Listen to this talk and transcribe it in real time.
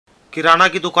किराना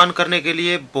की दुकान करने के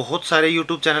लिए बहुत सारे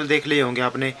यूट्यूब चैनल देख लिए होंगे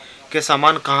आपने कि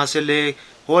सामान कहाँ से ले,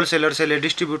 होल सेलर से ले,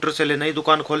 डिस्ट्रीब्यूटर से ले, नई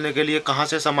दुकान खोलने के लिए कहाँ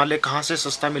से सामान ले, कहाँ से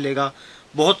सस्ता मिलेगा।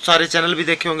 बहुत सारे चैनल भी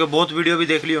देखे होंगे, बहुत वीडियो भी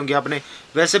देख ली होंगी आपने,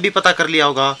 वैसे भी पता कर लिया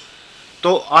होगा।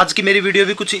 तो आज की मेरी वीडियो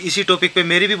भी कुछ इसी टॉपिक पे,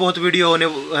 मेरी भी बहुत वीडियो होने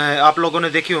आप लोगों ने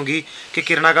देखी होंगी कि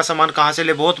किराना का सामान कहाँ से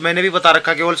ले। बहुत मैंने भी बता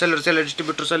रखा कि होल सेलर से ले,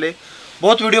 डिस्ट्रीब्यूटर से ले,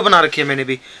 बहुत वीडियो बना रखी है मैंने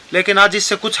भी। लेकिन आज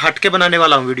इससे कुछ हट के बनाने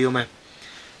वाला हूँ वीडियो में।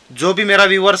 जो भी मेरा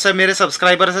व्यूअर्स है, मेरे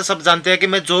सब्सक्राइबर्स है, सब जानते हैं कि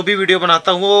मैं जो भी वीडियो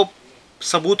बनाता हूँ वो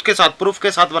सबूत के साथ, प्रूफ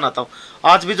के साथ बनाता हूँ।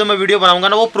 आज भी जो मैं वीडियो बनाऊंगा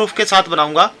ना वो प्रूफ के साथ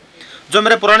बनाऊंगा। जो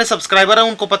मेरे पुराने सब्सक्राइबर हैं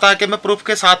उनको पता है कि मैं प्रूफ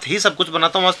के साथ ही सब कुछ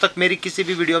बनाता हूँ। आज तक मेरी किसी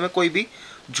भी वीडियो में कोई भी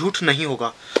झूठ नहीं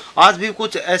होगा। आज भी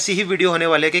कुछ ऐसी ही वीडियो होने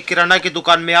वाली है कि किराना की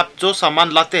दुकान में आप जो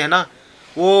सामान लाते हैं ना,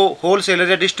 वो होल सेलर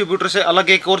या डिस्ट्रीब्यूटर से अलग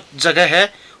एक और जगह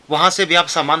है, वहाँ से भी आप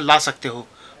सामान ला सकते हो।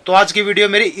 तो आज की वीडियो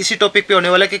मेरी इसी टॉपिक पे होने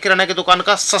वाला है कि किराना की दुकान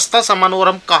का सस्ता सामान और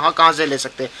हम कहाँ कहाँ से ले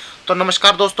सकते हैं। तो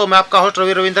नमस्कार दोस्तों, मैं आपका होस्ट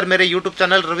रवि रविंदर, मेरे यूट्यूब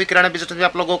चैनल रवि किराना बिजनेस में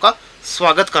आप लोगों का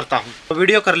स्वागत करता हूँ। तो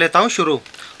वीडियो कर लेता हूँ शुरू।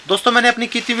 दोस्तों, मैंने अपनी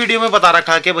किसी वीडियो में बता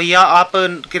रखा है कि भैया आप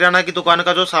किराना की दुकान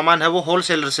का जो सामान है वो होल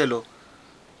सेलर से लो।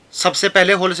 सबसे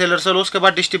पहले होल सेलर से लो, उसके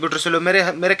बाद डिस्ट्रीब्यूटर से लो।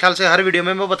 मेरे ख्याल से हर वीडियो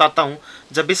में मैं बताता हूँ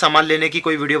जब भी सामान लेने की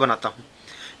कोई वीडियो बनाता हूँ।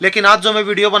 लेकिन आज जो मैं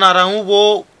वीडियो बना रहा हूँ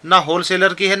वो ना होल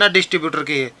सेलर की है ना डिस्ट्रीब्यूटर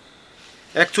की है।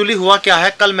 एक्चुअली हुआ क्या है,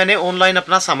 कल मैंने ऑनलाइन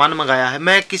अपना सामान मंगाया है।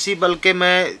 मैं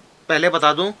पहले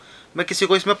बता दूं, मैं किसी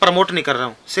को इसमें प्रमोट नहीं कर रहा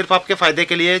हूँ, सिर्फ आपके फ़ायदे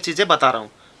के लिए ये चीज़ें बता रहा हूँ।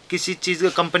 किसी चीज़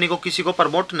कंपनी को किसी को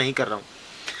प्रमोट नहीं कर रहा हूँ।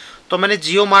 तो मैंने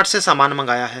जियो मार्ट से सामान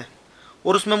मंगाया है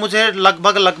और उसमें मुझे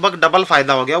लगभग डबल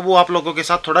फ़ायदा हो गया। वो आप लोगों के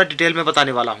साथ थोड़ा डिटेल में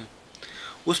बताने वाला हूँ।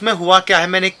 उसमें हुआ क्या है,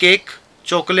 मैंने केक,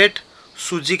 चॉकलेट,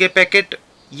 सूजी के पैकेट,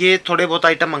 ये थोड़े बहुत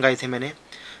आइटम मंगाए थे मैंने,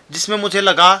 जिसमें मुझे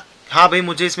लगा हाँ भाई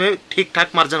मुझे इसमें ठीक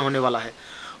ठाक मार्जिन होने वाला है।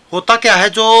 होता क्या है,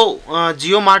 जो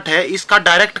जियो मार्ट है इसका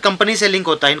डायरेक्ट कंपनी से लिंक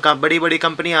होता है। इनका बड़ी बड़ी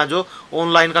कंपनियाँ जो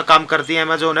ऑनलाइन का काम करती हैं,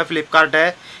 अमेजोन है, फ्लिपकार्ट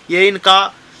है, ये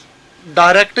इनका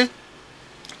डायरेक्ट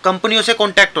कंपनियों से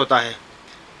कॉन्टैक्ट होता है।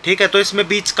 ठीक है, तो इसमें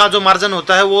बीच का जो मार्जिन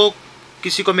होता है वो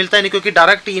किसी को मिलता ही नहीं, क्योंकि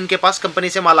डायरेक्ट इनके पास कंपनी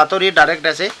से माल आता है और ये डायरेक्ट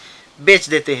ऐसे बेच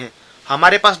देते हैं।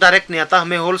 हमारे पास डायरेक्ट नहीं आता,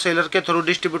 हमें होल सेलर के थ्रू,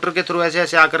 डिस्ट्रीब्यूटर के थ्रू ऐसे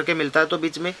ऐसे आकर के मिलता है, तो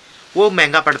बीच में वो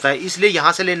महंगा पड़ता है। इसलिए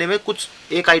यहाँ से लेने में कुछ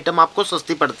एक आइटम आपको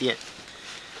सस्ती पड़ती है।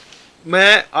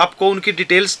 मैं आपको उनकी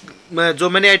डिटेल्स, जो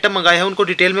मैंने आइटम मंगाए हैं उनको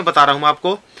डिटेल में बता रहा हूँ।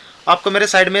 आपको मेरे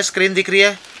साइड में स्क्रीन दिख रही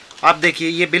है, आप देखिए,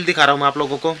 ये बिल दिखा रहा हूँ मैं आप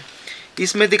लोगों को।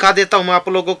 इसमें दिखा देता हूँ मैं आप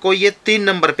लोगों को, ये 3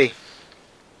 नंबर पे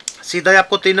सीधा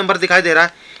आपको 3 नंबर दिखाई दे रहा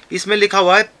है। इसमें लिखा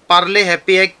हुआ है पार्ले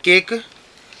हैप्पी एग केक।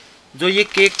 जो ये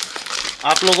केक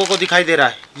आप लोगों को दिखाई दे रहा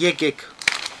है, ये केक,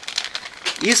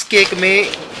 इस केक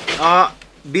में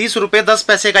 20 रुपये 10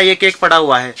 पैसे का ये केक पड़ा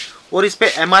हुआ है। और इस पे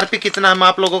MRP कितना है मैं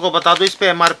आप लोगों को बता दूं। इस पे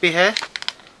MRP है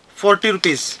 40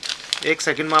 रुपीज़। एक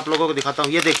सेकंड में आप लोगों को दिखाता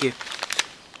हूँ, ये देखिए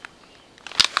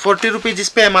 40 रुपीज़ इस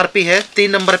पे MRP है।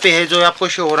 3 नंबर पे है जो आपको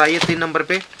शो हो रहा है, ये 3 नंबर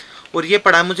पे। और ये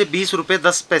पड़ा है मुझे 20 रुपये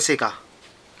 10 पैसे का।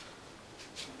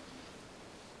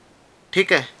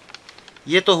 ठीक है,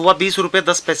 ये तो हुआ 20 रुपये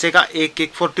 10 पैसे का एक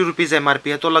केक। 40 रुपीज़ MRP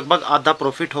है, तो लगभग आधा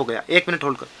प्रॉफिट हो गया। 1 मिनट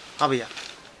होल्ड कर। हाँ भैया,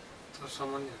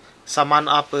 सामान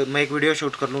मैं एक वीडियो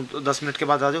शूट कर लूँ, 10 मिनट के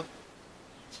बाद आ जाओ।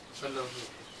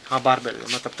 हाँ, बाहर बैठ जाओ,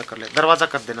 मैं तब तक कर ले। दरवाज़ा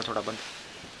कर देना थोड़ा बंद।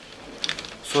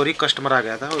 सॉरी, कस्टमर आ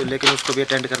गया था, लेकिन उसको भी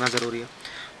अटेंड करना ज़रूरी है।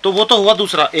 तो वो तो हुआ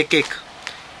दूसरा एक केक,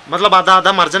 मतलब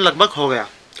आधा मार्जिन लगभग हो गया।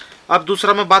 अब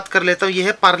दूसरा मैं बात कर लेता हूँ, ये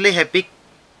है Parle happy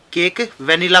cake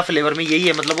vanilla flavour में। यही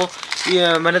है, मतलब वो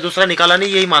मैंने दूसरा निकाला नहीं,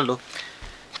 यही मान लो।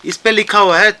 इस पर लिखा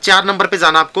हुआ है 4 नंबर पर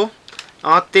जाना आपको,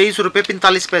 23 रुपये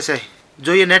 45 पैसे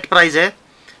जो ये नेट प्राइस है।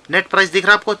 नेट प्राइस दिख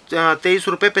रहा है आपको 23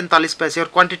 रुपये 45 पैसे। और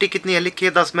क्वांटिटी कितनी है लिखी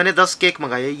है 10। मैंने 10 केक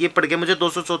मंगाए, ये पड़ गया मुझे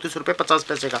 234 रुपये 50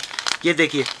 पैसे का। ये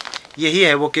देखिए, यही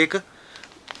है वो केक।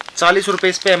 40 रुपये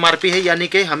इस पे MRP है, यानी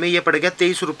कि हमें ये पड़ गया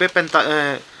 23 रुपये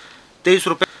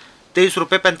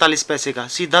 45 पैसे का।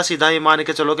 सीधा ये मान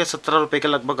के चलोगे 17 रुपये के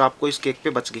लगभग आपको इस केक पे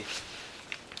बच गए।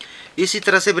 इसी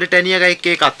तरह से ब्रिटानिया का एक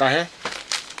केक आता है,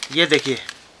 ये देखिए,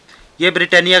 ये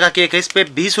ब्रिटानिया का केक है। इस पर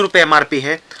 20 रुपये MRP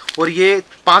है और ये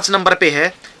 5 नंबर पे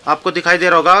है। आपको दिखाई दे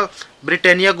रहा होगा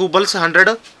ब्रिटानिया गूबल्स 100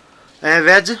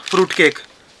 वेज फ्रूट केक।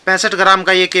 65 ग्राम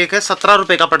का ये केक है, 17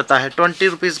 रुपये का पड़ता है। 20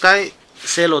 रुपीज़ का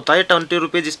सेल होता है, 20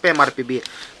 रुपीज़ इस पर MRP भी है।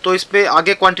 तो इस पर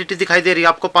आगे क्वांटिटी दिखाई दे रही है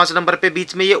आपको 5 नंबर पे।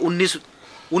 बीच में ये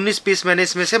 19 पीस मैंने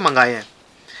इसमें से मंगाए हैं।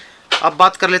 अब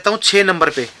बात कर लेता हूँ 6 नंबर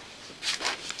पे।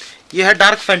 ये है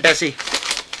डार्क फैंटेसी,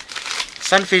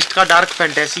 सनफीस्ट का डार्क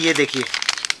फैंटेसी। ये देखिए,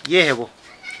 ये है वो,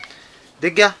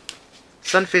 दिख गया,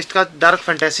 सनफीस्ट का डार्क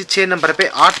फैंटेसी। 6 नंबर पे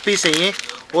 8 पीस है ये।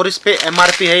 और इस पे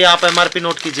MRP है, आप MRP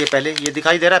नोट कीजिए पहले। ये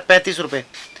दिखाई दे रहा है 35 रुपये,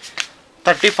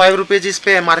 35 रुपीज़ इस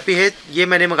पे MRP है। ये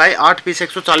मैंने मंगाए 8 पीस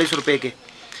 140 रुपये के।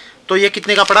 तो ये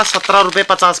कितने का पड़ा, 17 रुपये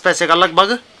 50 पैसे का,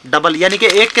 लगभग डबल, यानी कि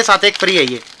एक के साथ एक फ्री है,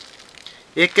 ये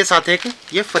एक के साथ एक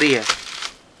ये फ्री है।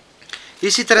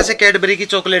 इसी तरह से कैडबरी की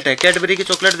चॉकलेट है, कैडबरी की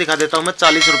चॉकलेट दिखा देता हूँ मैं,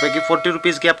 40 रुपये की, 40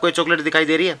 रुपीज़ की आपको ये चॉकलेट दिखाई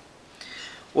दे रही है।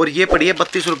 और ये पड़ी है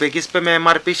 32 रुपये की। इस पर मैं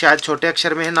MRP शायद छोटे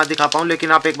अक्षर में है ना दिखा पाऊँ,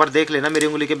 लेकिन आप एक बार देख लेना मेरी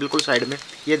उंगली के बिल्कुल साइड में,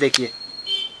 ये देखिए,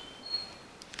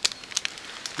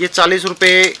 ये 40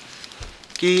 रुपये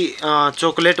की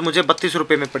चॉकलेट मुझे 32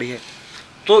 रुपये में पड़ी है।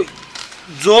 तो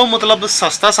जो मतलब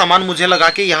सस्ता सामान मुझे लगा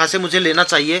कि यहाँ से मुझे लेना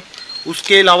चाहिए,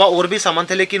 उसके अलावा और भी सामान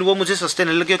थे लेकिन वो मुझे सस्ते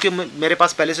नहीं लगे, क्योंकि मेरे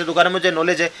पास पहले से दुकान है, मुझे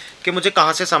नॉलेज है कि मुझे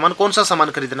कहाँ से सामान, कौन सा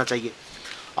सामान खरीदना चाहिए।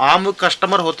 आम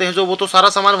कस्टमर होते हैं जो, वो तो सारा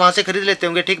सामान वहाँ से खरीद लेते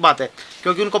होंगे, ठीक बात है,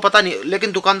 क्योंकि उनको पता नहीं,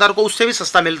 लेकिन दुकानदार को उससे भी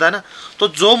सस्ता मिलता है ना। तो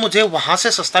जो मुझे वहाँ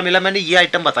से सस्ता मिला, मैंने ये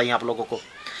आइटम बताई आप लोगों को।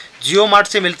 जियो मार्ट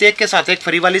से मिलती है, एक के साथ एक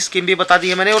फ्री वाली स्कीम भी बता दी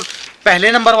है मैंने। और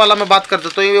पहले नंबर वाला मैं बात कर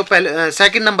देता हूँ, पहले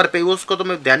सेकंड नंबर पे, उसको तो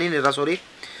मैं ध्यान ही नहीं रहा, सॉरी।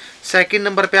 सेकंड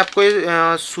नंबर पे आपको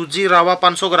सूजी रावा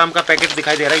 500 ग्राम का पैकेट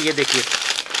दिखाई दे रहा है, ये देखिए,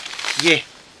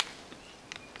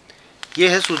 ये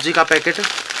है सूजी का पैकेट।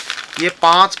 ये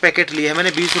 5 पैकेट लिए हैं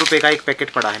मैंने, 20 रुपये का एक पैकेट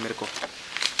पड़ा है मेरे को,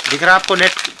 दिख रहा है आपको,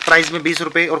 नेट प्राइस में 20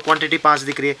 रुपये और क्वांटिटी 5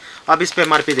 दिख रही है। अब इस पे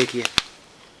MRP देखिए,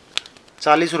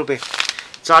 40 रुपये,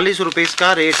 40 रुपये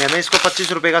इसका रेट है। मैं इसको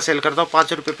 25 रुपये का सेल करता हूँ,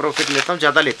 5 रुपये प्रॉफिट लेता हूँ,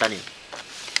 ज़्यादा लेता नहीं।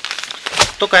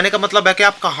 तो कहने का मतलब है कि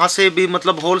आप कहाँ से भी,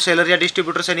 मतलब होल सेलर या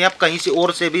डिस्ट्रीब्यूटर से नहीं, आप कहीं से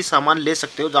और से भी सामान ले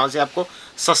सकते हो जहाँ से आपको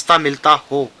सस्ता मिलता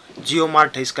हो। जियो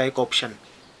मार्ट है इसका एक ऑप्शन,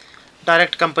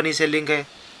 डायरेक्ट कंपनी से लिंक है,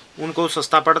 उनको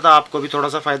सस्ता पड़ता, आपको भी थोड़ा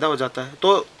सा फ़ायदा हो जाता है।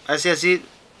 तो ऐसी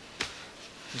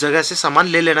जगह से सामान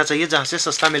ले लेना चाहिए जहाँ से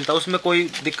सस्ता मिलता है, उसमें कोई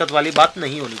दिक्कत वाली बात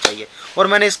नहीं होनी चाहिए। और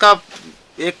मैंने इसका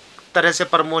एक तरह से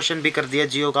प्रमोशन भी कर दिया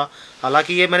जियो का,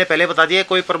 हालांकि ये मैंने पहले बता दिया,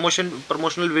 कोई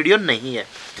प्रमोशनल वीडियो नहीं है,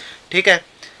 ठीक है।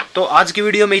 तो आज की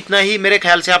वीडियो में इतना ही। मेरे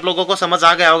ख्याल से आप लोगों को समझ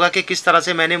आ गया होगा कि किस तरह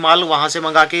से मैंने माल वहाँ से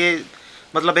मंगा के,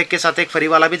 मतलब एक के साथ एक फ्री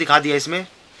वाला भी दिखा दिया इसमें।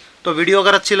 तो वीडियो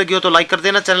अगर अच्छी लगी हो तो लाइक कर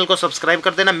देना, चैनल को सब्सक्राइब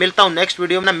कर देना। मिलता हूँ नेक्स्ट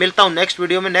वीडियो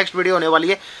में, नेक्स्ट वीडियो होने वाली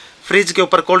है फ्रिज के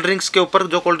ऊपर, कोल्ड ड्रिंक्स के ऊपर,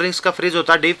 जो कोल्ड ड्रिंक्स का फ्रिज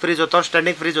होता है, डीप फ्रिज होता है और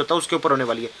स्टैंडिंग फ्रिज होता है, उसके ऊपर होने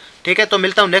वाली है, ठीक है। तो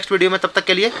मिलता हूँ नेक्स्ट वीडियो में, तब तक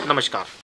के लिए नमस्कार।